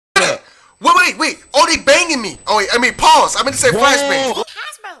Wait. Oh, they banging me. Oh, wait, I mean, pause. I meant to say flashbang.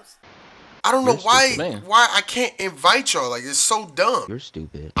 I don't know why I can't invite y'all. Like, it's so dumb. You're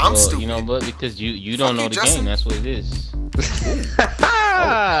stupid. I'm stupid. You know, but because you don't know the Justin. game. That's what it is.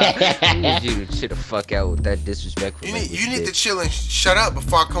 I need you to chill the fuck out with that disrespectful. You need to chill and shut up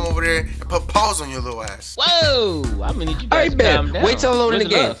before I come over there and put pause on your little ass. Whoa! I'm gonna need you guys to calm down. Wait till I load in the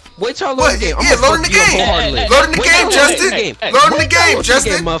game. Wait till I load in the game. Yeah, load in the game. Load in the game, Justin. Load in the game,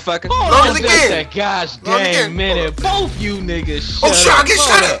 Justin. Motherfucker. Load in the game. Gosh dang minute. Both you niggas. Oh shit! I get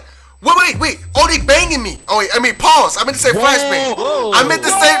shut up. Wait. Oh, they banging me. Oh, wait, I mean, pause. I meant to say flashbang. I meant to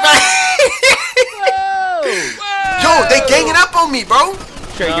say Yo, they ganging up on me, bro.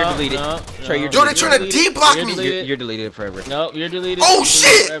 Trey, you're deleted. Trey, you're deleted. Yo, they trying to D-block me. You're deleted forever. No, you're deleted. Oh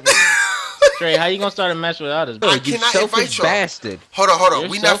shit! Trey, how you gonna start a match without us? I cannot invite y'all. Bastard. Hold on. You're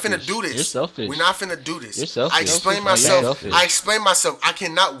We selfish. not finna do this. You're selfish. We not finna do this. You're selfish. I explain myself. I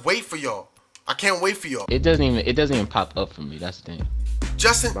cannot wait for y'all. I can't wait for y'all. It doesn't even pop up for me. That's the thing.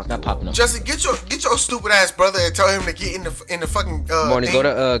 Justin, not popping up. Justin, get your stupid ass brother and tell him to get in the fucking Morning, thing.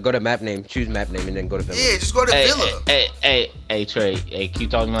 go to map name, choose map name, and then go to villa. Yeah, just go to villa. Hey, Trey. Hey, keep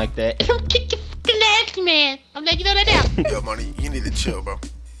talking like that. Don't kick your fucking ass, man. I'm letting you know that now. Yo, Money, you need to chill, bro.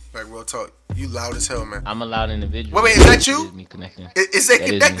 Like, real talk. You loud as hell, man. I'm a loud individual. Wait, is that you? Me connecting. Is that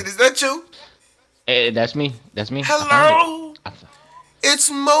connected? Is that you? Hey, that's me. That's me. Hello?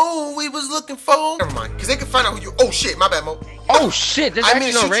 It's Mo we was looking for. Never mind, because they can find out who you. Oh, shit, my bad, Mo. Oh, shit, this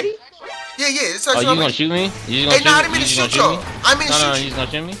action already? Yeah, it's actually already. You gonna shoot me? Hey, nah, I didn't mean to shoot y'all. I mean to shoot you. You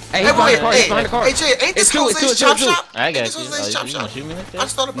gonna shoot me? Hey, behind the car. Hey, Jay, ain't this Jose's Chop Shop? I got you. You gonna shoot me like that? I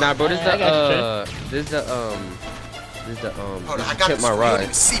just thought about Nah, bro, this the I got Tip My Ride.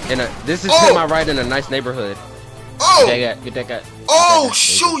 This is Tip My Ride in a nice neighborhood. Oh! Get that guy. Oh,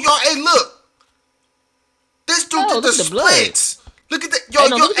 shoot, y'all. Hey, look. This dude did the splits. Look at that. Yo,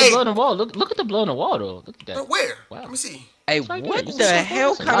 look at the blood on the wall. Look at the blood on the wall, though. Look at that. Where? Wow. Let me see. Hey, what the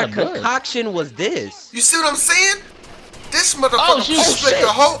hell kind of concoction was this? You see what I'm saying? This motherfucker split the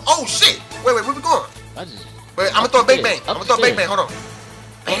whole. Oh shit! Wait, where we going? Wait, I'm gonna throw a bang. Hold on.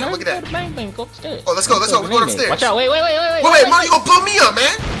 Damn, look at that. Bang. Go upstairs. Oh, let's go. We're going upstairs. Watch out. Wait. Mo, you gonna blow me up,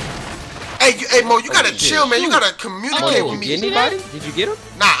 man? Hey, Mo, you gotta chill, man. You gotta communicate with me. Anybody? Did you get him?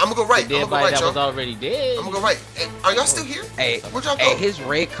 Nah, I'm gonna go right. That was already dead. I'm gonna go right. Hey, are y'all still here? Hey, where'd y'all go? Hey, his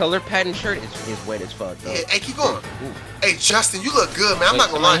red color pattern shirt is wet as fuck, though. Yeah, hey, keep going. Hey, Justin, you look good, man. I'm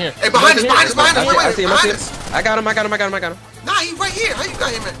not gonna lie. Here. Hey, behind us. I see him. I got him. Nah, he right here. How you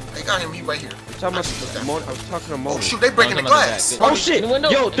got him, man? They got him. He right here. I was talking to Mo. Oh shoot, they breaking the glass. Oh shit!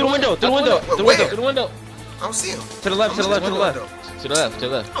 Yo, through the window. I don't see him. To the left. To the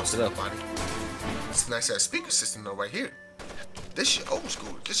left. I'm seeing nobody. It's a nice ass speaker system though, right here. This shit old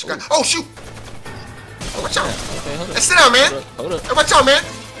school. This shit got. Oh shoot! Oh, watch out! Hey, sit down, man. Hold up. Hey, watch out, man.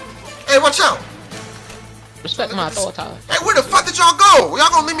 Hey, watch out. Respect my authority. Hey, where the fuck did y'all go? Y'all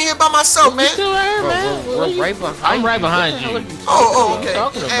gonna leave me here by myself, man? Still right here, man. We're right behind. I'm right behind you. Oh, okay.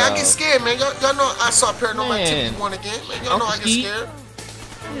 Hey, I get scared, man. Y'all know I saw Paranormal Activity 1 again, man. Y'all know I get scared.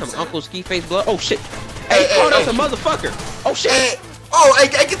 Damn, Uncle Ski Face Blood. Oh shit! Hey, that's a motherfucker. Oh shit! Hey,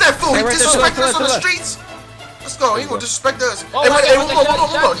 get that fool. He disrespecting us on the streets. Let's go. He gonna disrespect us. Hey,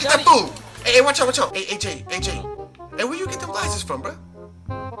 whoa. Get that fool. Hey, watch out. Hey, AJ. Hey, where you get them glasses from, bro?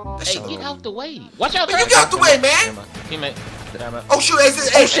 Hey, get out the way. Watch out. You get out the way, man. Teammate. Oh shoot! Hey,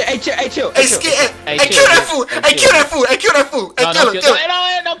 chill. Hey, kill that fool! Hey, kill that fool! Hey, kill him! Hey,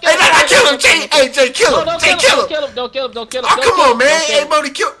 kill him! Jay, kill him! Don't kill him. Oh, come on, man! Hey,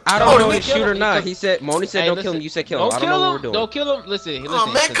 Moni, kill. I don't know if shoot or not. He said, Moni said, don't kill him. You said kill him. I don't know what we're doing. Don't kill him. Listen.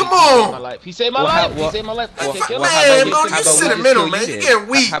 Oh man, come on! He saved my life. I can't kill him. Man, Moni, you sentimental, man. You getting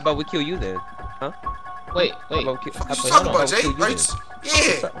weak. How about we kill you then? Huh? Wait. What you talking about, Jay?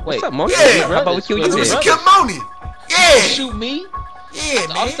 Yeah. Wait. Moni? Yeah. How about we kill you then? You kill Moni. Yeah. Shoot me? Yeah,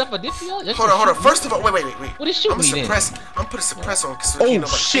 man. All the stuff I did for y'all? Hold on. First of all, wait. What is shooting me then? I'm putting suppress on. Oh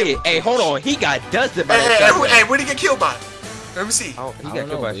shit! Hey, hold on. He got dusted by that shotgun. Hey, where'd he get killed by? Let me see. He got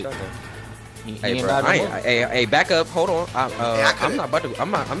killed by a shotgun. Hey, bro. Hey, back up. Hold on. I'm not about to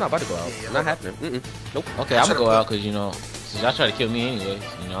go out. Not happening. Nope. Okay, I'm gonna go out because since y'all try to kill me anyway,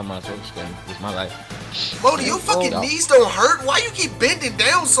 I might as well just go. It's my life. Modi, your fucking knees don't hurt. Why you keep bending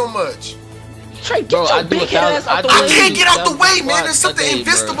down so much? Trey, get your big ass out the way. I can't get out the way, man. There's something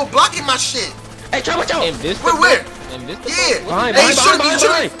invisible blocking my shit. Hey, Trey, watch out. Where? Yeah. Hey,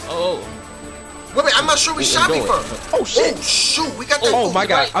 shoot. Oh. Wait, I'm not sure we shot me from. Oh shit. Oh shoot, we got that. Oh my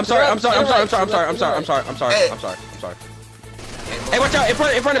god. I'm sorry. Hey, watch out! In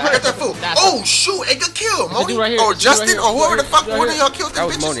front! I got that fool. Oh shoot! Hey, good kill, Moni. Or Justin, or whoever the fuck one of y'all killed them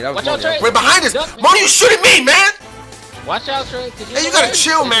bitches. That was Moni. Wait, behind us. Moni, you shooting me, man? Watch out, Trey. Hey, you gotta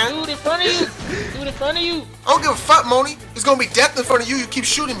chill, man. Dude in front of you. Dude in front of you. I don't give a fuck, Moni. It's gonna be death in front of you. You keep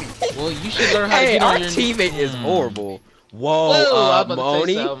shooting me. Well, you should learn how to get our on your teammate is horrible. Whoa,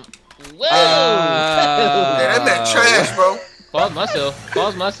 Moni. Whoa. Yeah, that man trash, bro.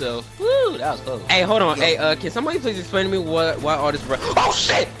 Pause myself. Woo, that was close. Hey, hold on. Hey, can somebody please explain to me why all this? Oh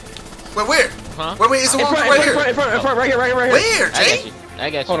shit! Wait, where? Huh? Wait, it's the one right here. In front, right here. Where, Jay? I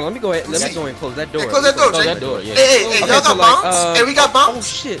got you. Hold on, let me go ahead. Let me go and close that door. Hey, close that door, Jay. That door, yeah. Hey, y'all got bombs? Hey, we got bombs? Oh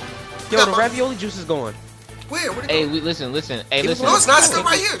shit! Yo, the ravioli juice is going. Where? Hey, listen. Hey, listen. No, it's not still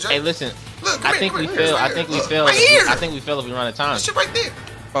right here, Jay. Hey, listen. Look, I think we fail. I think we fail. Right here. I think we fail if we run out of time. That shit right there.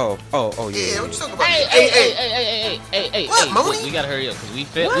 Oh, yeah. Yeah, what you talking about? Hey. What, Moni? We gotta hurry up because we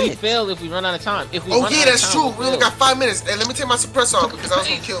fail if we run out of time. Oh yeah, that's true. We only got 5 minutes. Hey, let me take my suppressor off because I was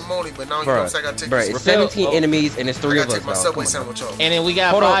gonna kill Moni, but now you know what I'm saying. I gotta take this. It's 17 enemies and it's 3 of us. I gotta take my Subway sandwich off. And then we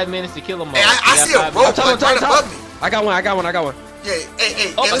got 5 minutes to kill them all. Hey, I see a rope right above me. I got one. Yeah,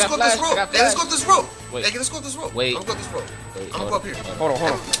 hey, let's go this rope. Hey, let's go this rope. Hey, let's go this rope. Wait. I'm gonna go this rope. I'm gonna go up here. Hold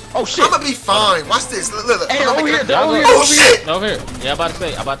on. Oh shit. I'm gonna be fine. Watch this. Look. Hey, over here. Oh shit. Over here. Yeah, I'm about to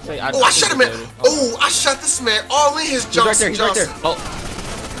say. Oh, I shot him in. Oh, I shot this man all in his Johnson. He's right there. Oh.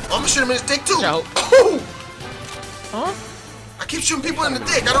 I'm gonna shoot him in his dick too. Oh. Huh? I keep shooting people in the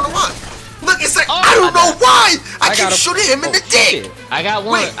dick. I don't know why. Look, it's like I don't know why. I keep shooting him in the dick. I got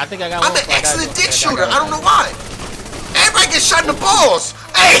one. I think I got one. I'm an excellent dick shooter. I don't know why. Everybody gets shot in the balls.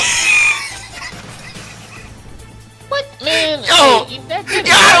 Hey. What, man? Yo,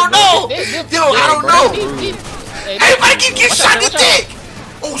 I don't know. I don't know. Everybody keep getting shot in the dick.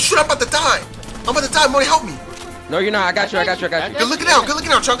 Oh shoot, I'm about to die. Moni, help me. No, you're not. I got you. Good looking out,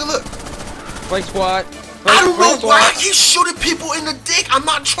 Chuck. Good look. Flank squad. I don't know why I keep shooting people in the dick. I'm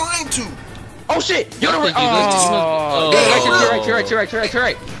not trying to. Oh shit! You're right.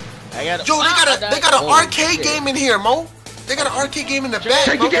 Yo, they got an arcade game in here, Mo. They got an arcade game in the back.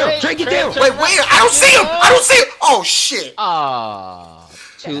 Take it down. Wait, where? I don't see him. Oh shit.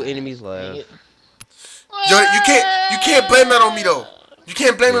 2 enemies left. Yo, you can't blame that on me though.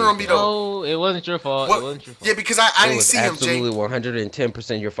 No, it wasn't your fault. Yeah, because I didn't see him, Jay. It was absolutely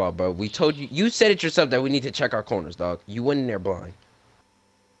 110% your fault, bro. We told you. You said it yourself that we need to check our corners, dog. You went in there blind.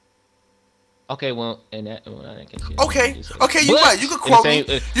 Okay, well, and that. Well, I didn't catch it. Okay, you right. You could quote me.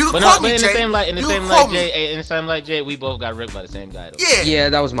 You could quote me, Jay. In the same light, Jay, we both got ripped by the same guy. Though. Yeah. Yeah,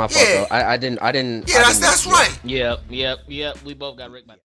 that was my fault, though. I didn't. Yeah, that's right. Yep. We both got ripped by.